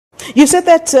You said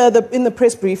that in the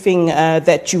press briefing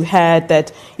that you had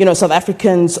that, South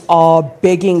Africans are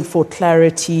begging for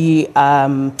clarity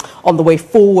on the way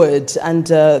forward and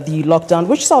the lockdown.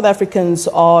 Which South Africans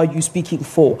are you speaking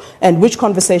for? And which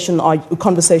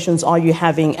conversations are you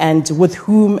having, and with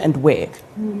whom and where?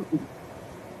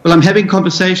 Well, I'm having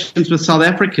conversations with South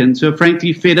Africans who are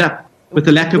frankly fed up with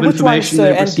the lack of information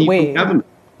they've received from government.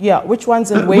 Yeah, which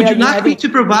ones and where? Would you like me to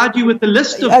provide you with the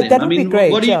list of them? That would be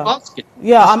great. What are you asking?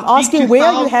 Yeah, I'm asking where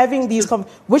are you having these?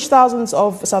 Which thousands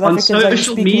of South Africans are you speaking to? On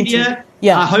social media,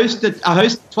 yeah. I host a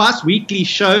twice weekly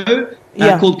show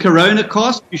called Corona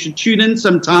Cast. You should tune in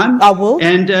sometime. I will.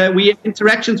 And we have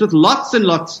interactions with lots and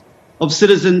lots of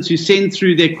citizens who send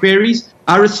through their queries.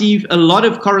 I receive a lot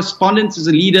of correspondence as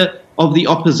a leader of the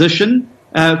opposition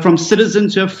from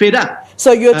citizens who are fed up.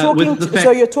 So you're talking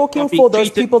for those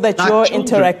people that you're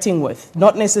interacting with,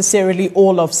 not necessarily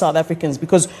all of South Africans,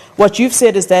 because what you've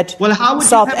said is that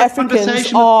South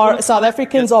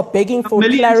Africans are begging for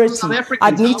clarity.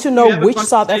 I'd need to know which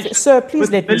South Africans. Sir, please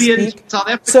let me speak.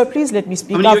 Sir, please let me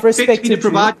speak. I've respected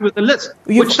you.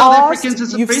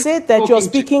 You've said that you're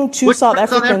speaking to South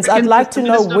Africans. I'd like to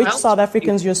know which South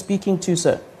Africans you're speaking to,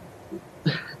 sir.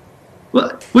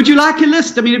 Well, would you like a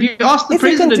list? I mean, if you ask the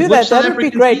president, if you can do that, that would be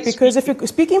great. Because if you're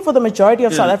speaking for the majority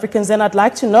of South Africans, then I'd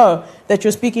like to know that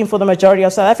you're speaking for the majority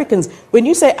of South Africans. When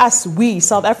you say us, we,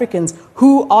 South Africans,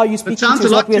 who are you speaking to? Is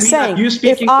what we're saying.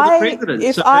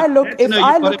 If I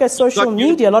look at social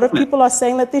media, a lot of people are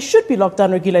saying that there should be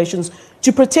lockdown regulations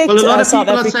to protect South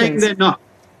Africans. They're not.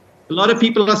 A lot of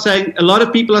people are saying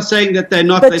that they're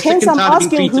not. But hence, I'm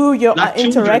asking who you're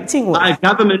interacting with. By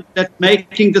government that's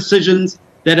making decisions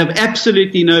that have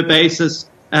absolutely no basis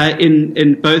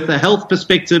in both a health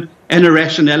perspective and a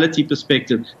rationality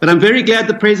perspective. But I'm very glad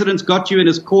the president's got you in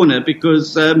his corner,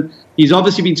 because he's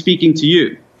obviously been speaking to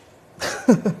you.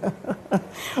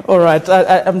 All right.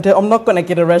 I'm not going to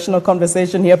get a rational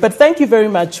conversation here, but thank you very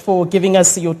much for giving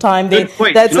us your time there.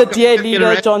 That's the dear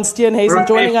leader, John Steenhuisen,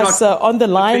 joining us on the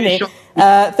line there.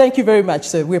 Thank you very much,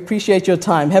 sir. We appreciate your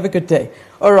time. Have a good day.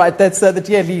 All right, that's the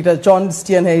DA leader, John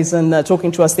Steenhuisen,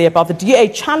 talking to us there about the DA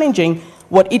challenging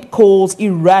what it calls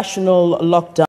irrational lockdown.